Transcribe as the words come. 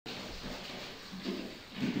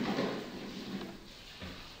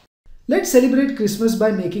Let's celebrate Christmas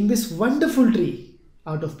by making this wonderful tree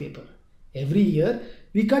out of paper. Every year,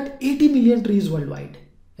 we cut 80 million trees worldwide.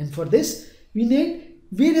 And for this, we need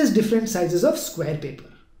various different sizes of square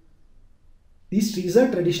paper. These trees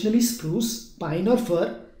are traditionally spruce, pine or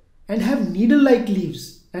fir and have needle-like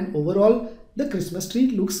leaves, and overall the Christmas tree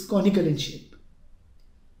looks conical in shape.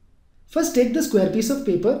 First, take the square piece of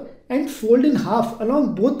paper and fold in half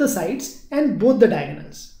along both the sides and both the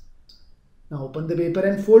diagonals. Now open the paper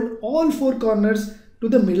and fold all four corners to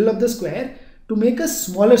the middle of the square to make a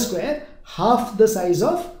smaller square half the size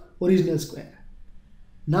of original square.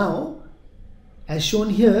 Now, as shown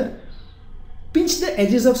here, pinch the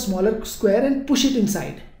edges of smaller square and push it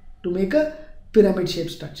inside to make a pyramid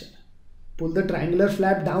shaped structure. Pull the triangular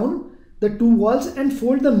flap down the two walls and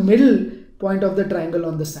fold the middle point of the triangle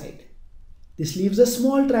on the side. This leaves a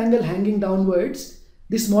small triangle hanging downwards.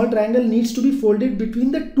 This small triangle needs to be folded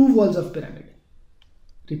between the two walls of pyramid.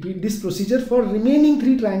 Repeat this procedure for remaining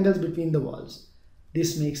three triangles between the walls.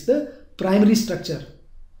 This makes the primary structure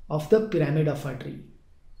of the pyramid of our tree.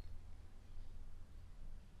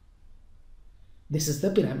 This is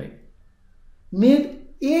the pyramid. Made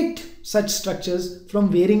 8 such structures from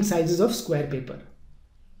varying sizes of square paper.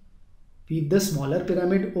 Weave the smaller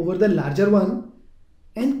pyramid over the larger one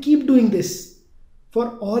and keep doing this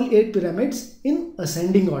for all 8 pyramids in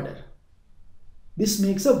ascending order. This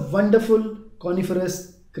makes a wonderful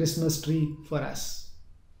coniferous Christmas tree for us.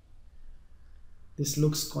 This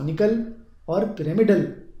looks conical or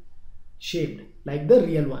pyramidal shaped like the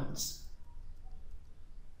real ones.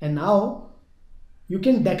 And now you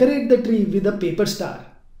can decorate the tree with a paper star.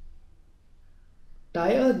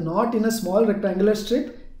 Tie a knot in a small rectangular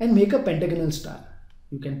strip and make a pentagonal star.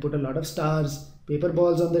 You can put a lot of stars, paper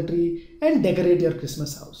balls on the tree and decorate your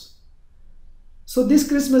Christmas house. So this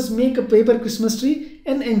Christmas, make a paper Christmas tree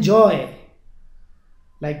and enjoy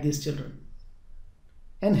like these children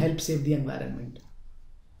and help save the environment.